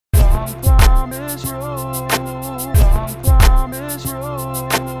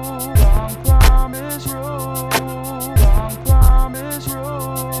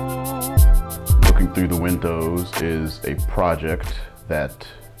Looking Through the Windows is a project that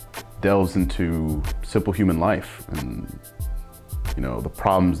delves into simple human life and, you know, the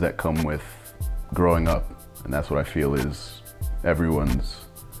problems that come with growing up. And that's what I feel is everyone's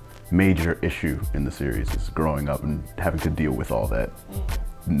major issue in the series, is growing up and having to deal with all that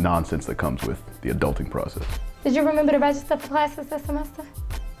nonsense that comes with the adulting process. Did you remember to register for classes this semester?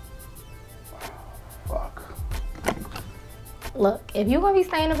 Fuck. Look, if you're gonna be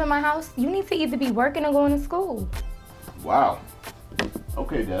staying up in my house, you need to either be working or going to school. Wow.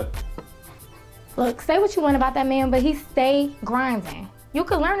 Okay, Dad. Look, say what you want about that man, but he stay grinding. You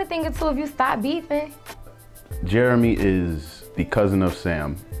could learn a thing or two if you stop beefing. Jeremy is the cousin of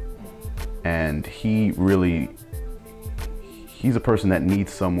Sam, and he's a person that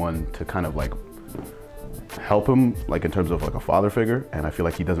needs someone to kind of like help him, like in terms of like a father figure, and I feel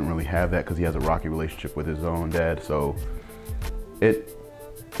like he doesn't really have that because he has a rocky relationship with his own dad. So it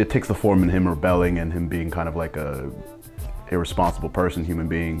takes the form in him rebelling and him being kind of like a irresponsible person, human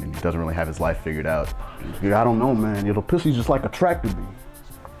being, and he doesn't really have his life figured out. Yeah, I don't know, man. Your pussy's just like attracted me.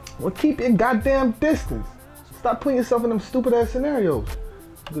 Well, keep your goddamn distance. Stop putting yourself in them stupid ass scenarios.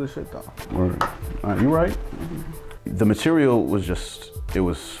 Good shit though. You right. The material was just, it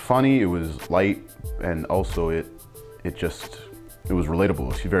was funny, it was light, and also it was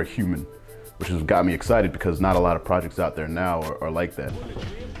relatable. It's very human, which has got me excited because not a lot of projects out there now are like that.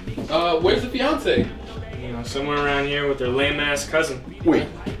 Where's the fiance? You know, somewhere around here with their lame-ass cousin. Wait,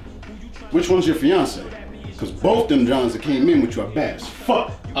 which one's your fiance? Because both them Johns that came in with you are bad as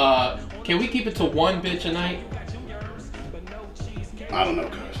fuck. Can we keep it to one bitch a night? I don't know,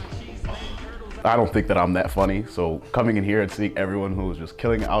 cuz. I don't think that I'm that funny, so coming in here and seeing everyone who was just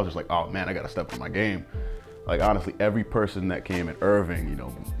killing it, I was just like, oh man, I gotta step up my game. Like honestly, every person that came in, Irving, you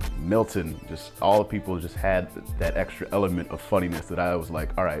know, Milton, just all the people just had that extra element of funniness that I was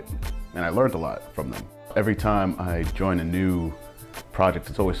like, all right, and I learned a lot from them. Every time I join a new project,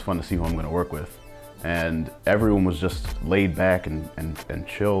 it's always fun to see who I'm gonna work with. And everyone was just laid back and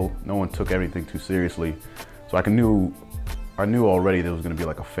chill. No one took everything too seriously. So I knew already there was gonna be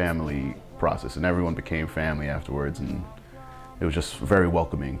like a family process, and everyone became family afterwards, and it was just very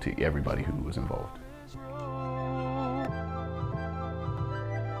welcoming to everybody who was involved.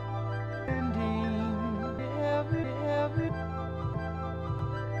 Ending every